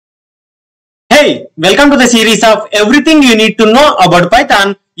Hey, welcome to the series of everything you need to know about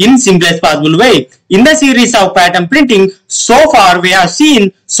Python in simplest possible way. In the series of pattern printing, so far we have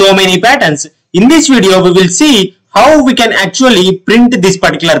seen so many patterns. In this video, we will see how we can actually print this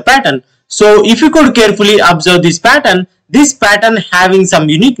particular pattern. So if you could carefully observe this pattern having some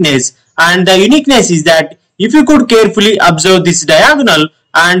uniqueness, and the uniqueness is that if you could carefully observe this diagonal,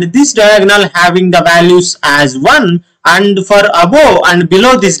 and this diagonal having the values as 1, and for above and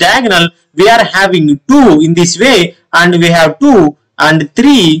below this diagonal we are having 2 in this way, and we have 2 and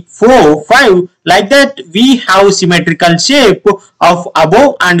 3, 4, 5, like that we have symmetrical shape of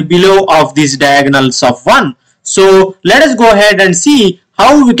above and below of these diagonals of 1. So let us go ahead and see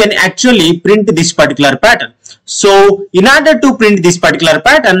how we can actually print this particular pattern. So in order to print this particular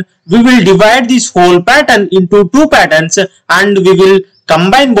pattern, we will divide this whole pattern into two patterns and we will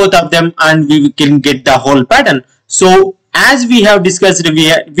combine both of them and we can get the whole pattern. So as we have discussed,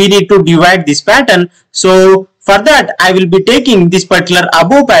 we need to divide this pattern. So for that I will be taking this particular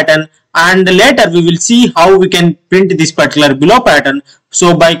above pattern, and later we will see how we can print this particular below pattern.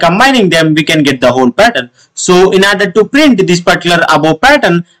 So by combining them we can get the whole pattern. So in order to print this particular above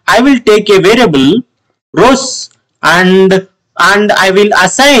pattern, I will take a variable rows and I will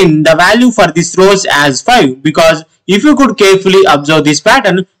assign the value for this rows as 5, because if you could carefully observe this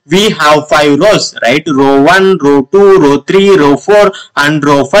pattern, we have 5 rows, right? Row 1, row 2, row 3, row 4 and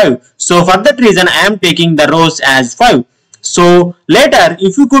row 5. So for that reason I am taking the rows as 5. So later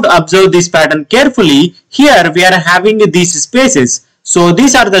if you could observe this pattern carefully, here we are having these spaces. So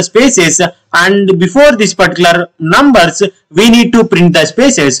these are the spaces, and before this particular numbers we need to print the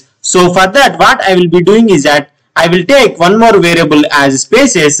spaces. So for that what I will be doing is that I will take one more variable as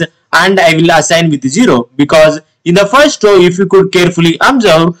spaces and I will assign with 0, because in the first row if you could carefully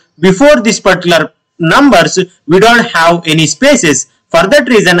observe, before this particular numbers we don't have any spaces. For that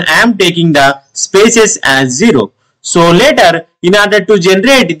reason I am taking the spaces as 0. So later in order to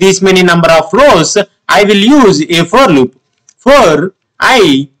generate this many number of rows, I will use a for loop for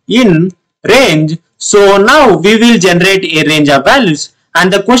I in range. So now we will generate a range of values,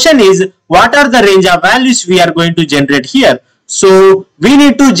 and the question is what are the range of values we are going to generate here. So we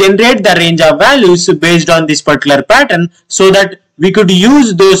need to generate the range of values based on this particular pattern, so that we could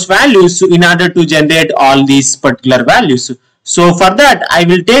use those values in order to generate all these particular values. So for that I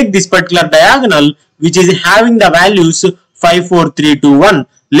will take this particular diagonal which is having the values 5, 4, 3, 2, 1.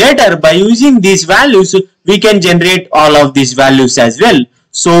 Later by using these values we can generate all of these values as well.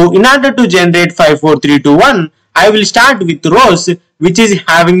 So in order to generate 5, 4, 3, 2, 1, I will start with rows which is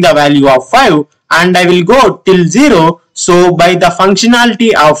having the value of 5, and I will go till 0. So by the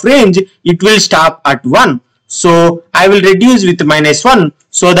functionality of range it will stop at 1. So I will reduce with -1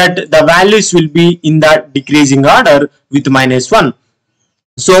 so that the values will be in the decreasing order with -1.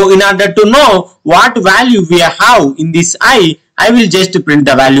 So in order to know what value we have in this I will just print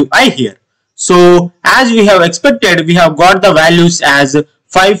the value I here. So as we have expected, we have got the values as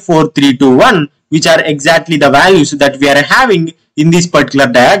 5, 4, 3, 2, 1, which are exactly the values that we are having in this particular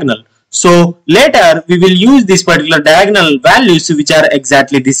diagonal. So later we will use this particular diagonal values which are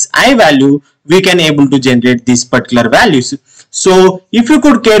exactly this I value. We can able to generate these particular values. So if you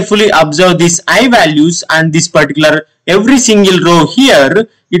could carefully observe these I values and this particular every single row here,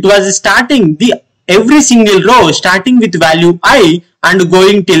 it was starting every single row starting with value I and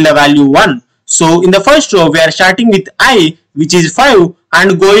going till the value 1. So in the first row we are starting with I which is 5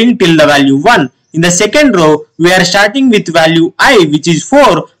 and going till the value 1. In the second row we are starting with value I which is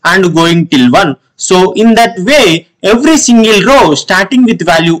 4 and going till 1. So in that way every single row starting with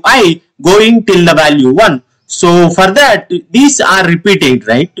value I going till the value 1. So for that these are repeated,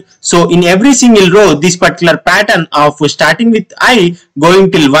 right? So in every single row this particular pattern of starting with I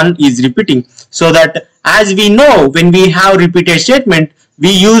going till 1 is repeating. So that as we know, when we have repeated statement we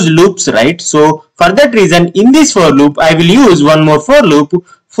use loops, right? So for that reason in this for loop I will use one more for loop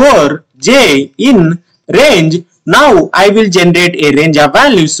for j in range. Now I will generate a range of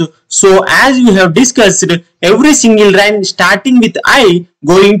values. So as we have discussed, every single range starting with I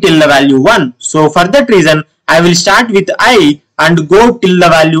going till the value 1. So for that reason I will start with I and go till the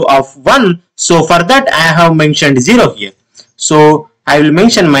value of 1. So for that I have mentioned 0 here. So I will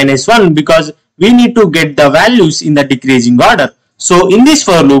mention -1 because we need to get the values in the decreasing order. So in this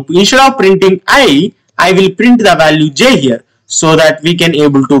for loop, instead of printing I will print the value j here, so that we can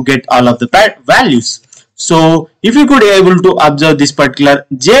able to get all of the values. So if you could able to observe this particular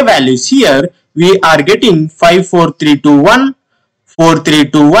j values here, we are getting 5, 4, 3, 2, 1, 4, 3,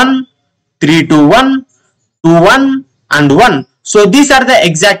 2, 1, 3, 2, 1, 2, 1 and 1. So these are the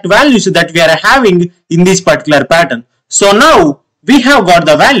exact values that we are having in this particular pattern. So now we have got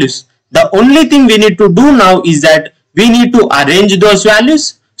the values. The only thing we need to do now is that we need to arrange those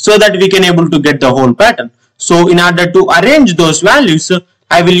values so that we can able to get the whole pattern. So in order to arrange those values,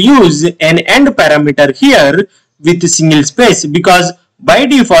 I will use an end parameter here with single space, because by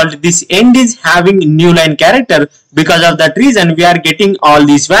default this end is having new line character. Because of that reason we are getting all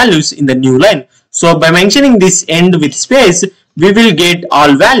these values in the new line. So by mentioning this end with space, we will get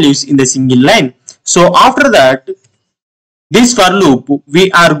all values in the single line. So after that, this for loop,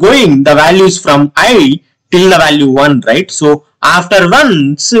 we are going the values from I till the value 1, right? So after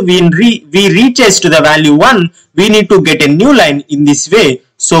once we reaches to the value 1, we need to get a new line in this way.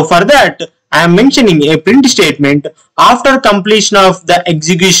 So for that, I am mentioning a print statement after completion of the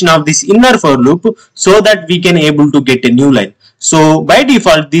execution of this inner for loop, so that we can able to get a new line. So by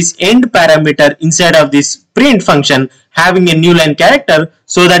default, this end parameter inside of this print function having a new line character,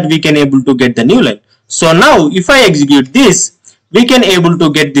 so that we can able to get the new line. So now if I execute this, we can able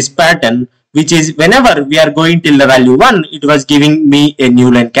to get this pattern, which is whenever we are going till the value 1, it was giving me a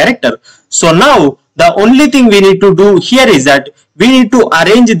new line character. So now the only thing we need to do here is that we need to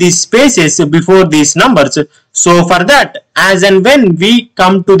arrange these spaces before these numbers. So for that, as and when we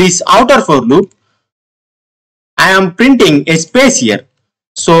come to this outer for loop, I am printing a space here.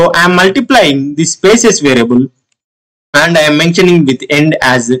 So I am multiplying the spaces variable and I am mentioning with end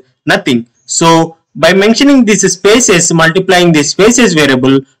as nothing. So by mentioning these spaces, multiplying the spaces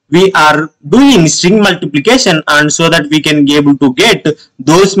variable, we are doing string multiplication, and so that we can be able to get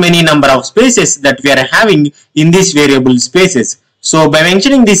those many number of spaces that we are having in these variable spaces. So by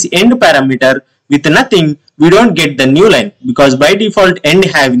mentioning this end parameter with nothing, we don't get the new line, because by default end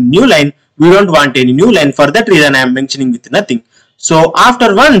having new line, we don't want any new line. For that reason I am mentioning with nothing. So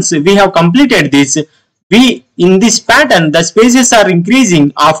after once we have completed this, in this pattern the spaces are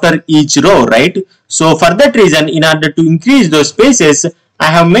increasing after each row, right? So for that reason, in order to increase those spaces,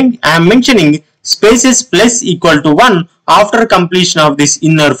 I am mentioning spaces plus equal to 1 after completion of this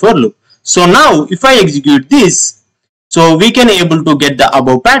inner for loop. So now if I execute this, so we can able to get the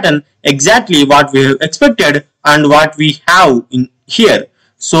above pattern exactly what we have expected and what we have in here.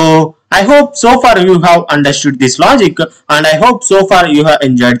 So I hope so far you have understood this logic, and I hope so far you have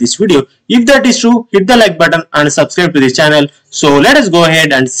enjoyed this video. If that is true, hit the like button and subscribe to this channel. So let us go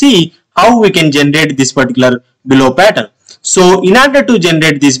ahead and see how we can generate this particular below pattern. So in order to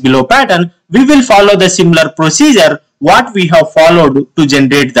generate this below pattern, we will follow the similar procedure what we have followed to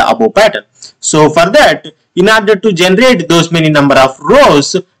generate the above pattern. So for that, in order to generate those many number of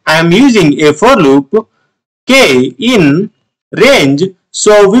rows, I am using a for loop k in range.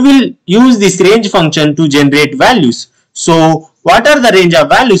 So we will use this range function to generate values. So what are the range of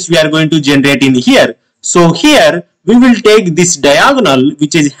values we are going to generate in here? So here we will take this diagonal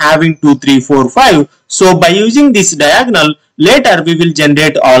which is having 2, 3, 4, 5. So by using this diagonal, later we will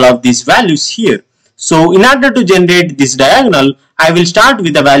generate all of these values here. So in order to generate this diagonal, I will start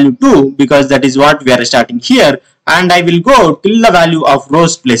with the value 2, because that is what we are starting here, and I will go till the value of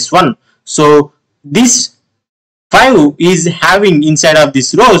rows plus 1. So this 5 is having inside of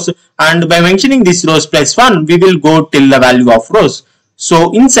this rows, and by mentioning this rows plus 1, we will go till the value of rows.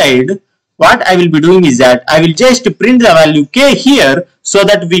 So inside, what I will be doing is that I will just print the value k here, so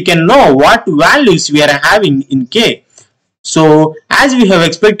that we can know what values we are having in k. So as we have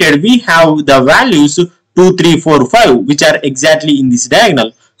expected, we have the values 2, 3, 4, 5, which are exactly in this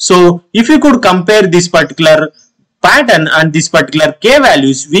diagonal. So if you could compare this particular pattern and this particular k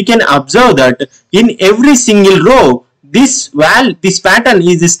values, we can observe that in every single row, this pattern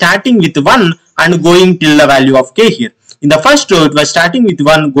is starting with 1 and going till the value of k here. In the first row, it was starting with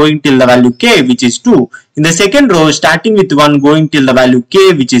 1 going till the value k, which is 2. In the second row, starting with 1 going till the value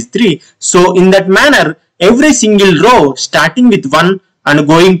k, which is 3. So in that manner, every single row starting with 1 and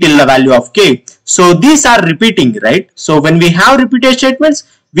going till the value of k. So these are repeating, right? So when we have repeated statements,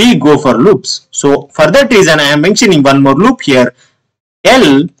 we go for loops. So for that reason, I am mentioning one more loop here,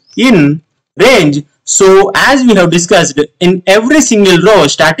 L in range. So as we have discussed, in every single row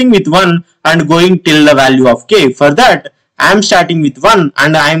starting with 1 and going till the value of k. For that, I am starting with 1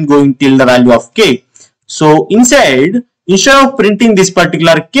 and I am going till the value of k. So inside, instead of printing this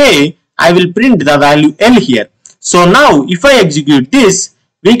particular k, I will print the value L here. So now if I execute this,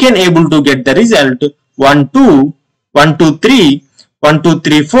 we can able to get the result 1, 2, 1, 2, 3, 1, 2,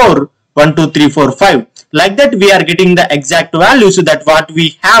 3, 4, 1, 2, 3, 4, 5. Like that, we are getting the exact values that what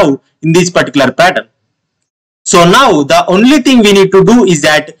we have in this particular pattern. So now the only thing we need to do is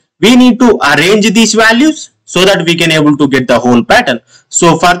that we need to arrange these values so that we can able to get the whole pattern.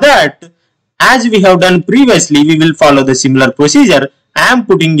 So for that, as we have done previously, we will follow the similar procedure. I am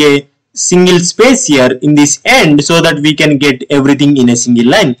putting a single space here in this end so that we can get everything in a single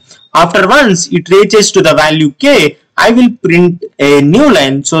line. After once it reaches to the value k, I will print a new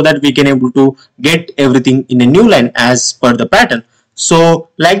line so that we can able to get everything in a new line as per the pattern. So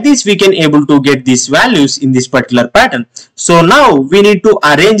like this we can able to get these values in this particular pattern. So now we need to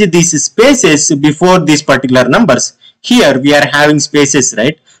arrange these spaces before these particular numbers. Here we are having spaces,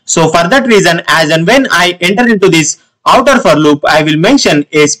 right? So for that reason, as and when I enter into this outer for loop, I will mention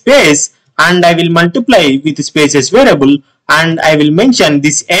a space and I will multiply with spaces variable and I will mention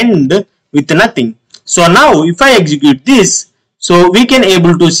this end with nothing. So now if I execute this, so we can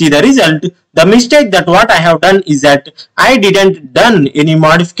able to see the result. The mistake that what I have done is that I didn't done any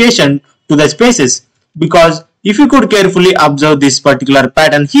modification to the spaces, because if you could carefully observe this particular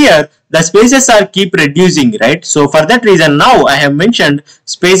pattern here, the spaces are keep reducing, right? So for that reason now I have mentioned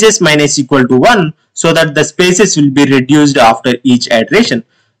spaces minus equal to 1 so that the spaces will be reduced after each iteration.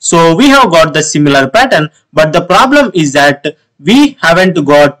 So we have got the similar pattern, but the problem is that we haven't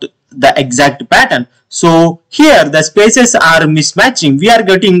got the exact pattern. So here the spaces are mismatching. We are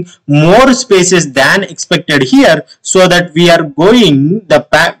getting more spaces than expected here, so that we are going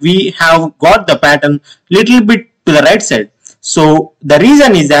we have got the pattern little bit to the right side. So the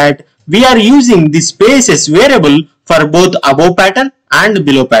reason is that we are using the spaces variable for both above pattern and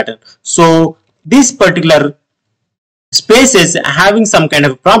below pattern. So this particular spaces having some kind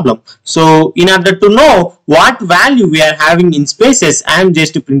of problem. So in order to know what value we are having in spaces, I am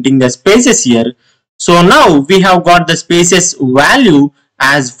just printing the spaces here. So now we have got the spaces value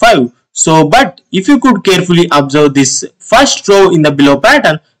as 5. So but if you could carefully observe this first row in the below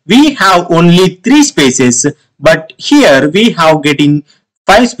pattern, we have only 3 spaces, but here we have getting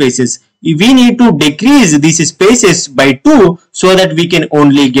 5 spaces. We need to decrease these spaces by 2 so that we can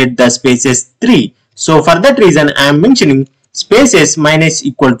only get the spaces 3. So for that reason I am mentioning spaces minus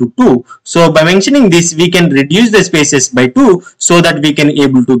equal to 2. So by mentioning this we can reduce the spaces by 2 so that we can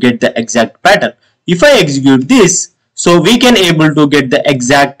able to get the exact pattern. If I execute this, so we can able to get the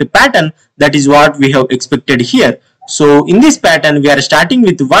exact pattern. That is what we have expected here. So in this pattern we are starting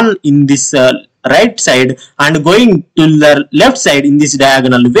with 1 in this right side and going to the left side in this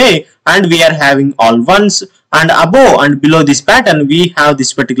diagonal way, and we are having all ones, and above and below this pattern we have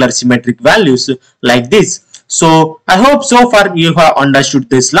this particular symmetric values like this. So I hope so far you have understood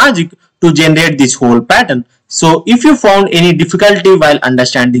this logic to generate this whole pattern. So if you found any difficulty while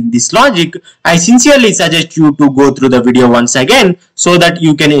understanding this logic, I sincerely suggest you to go through the video once again so that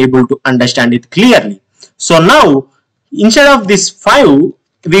you can able to understand it clearly. So now instead of this 5,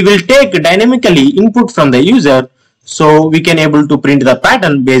 we will take dynamically input from the user, so we can able to print the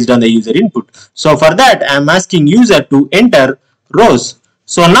pattern based on the user input. So for that I am asking user to enter rows.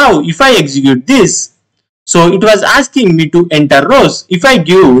 So now if I execute this, so it was asking me to enter rows. If I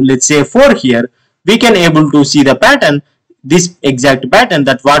give let's say 4 here, we can able to see the pattern, this exact pattern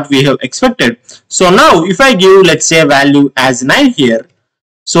that what we have expected. So now if I give let's say value as 9 here,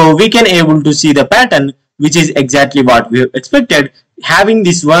 so we can able to see the pattern which is exactly what we have expected, having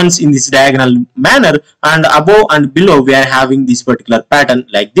these ones in this diagonal manner, and above and below we are having this particular pattern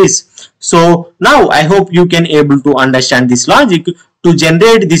like this. So now I hope you can able to understand this logic to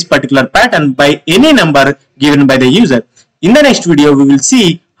generate this particular pattern by any number given by the user. In the next video we will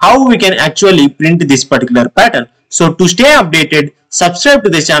see how we can actually print this particular pattern. So to stay updated, subscribe to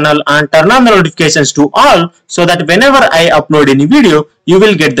the channel and turn on the notifications to all, so that whenever I upload any video, you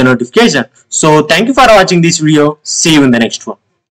will get the notification. So thank you for watching this video. See you in the next one.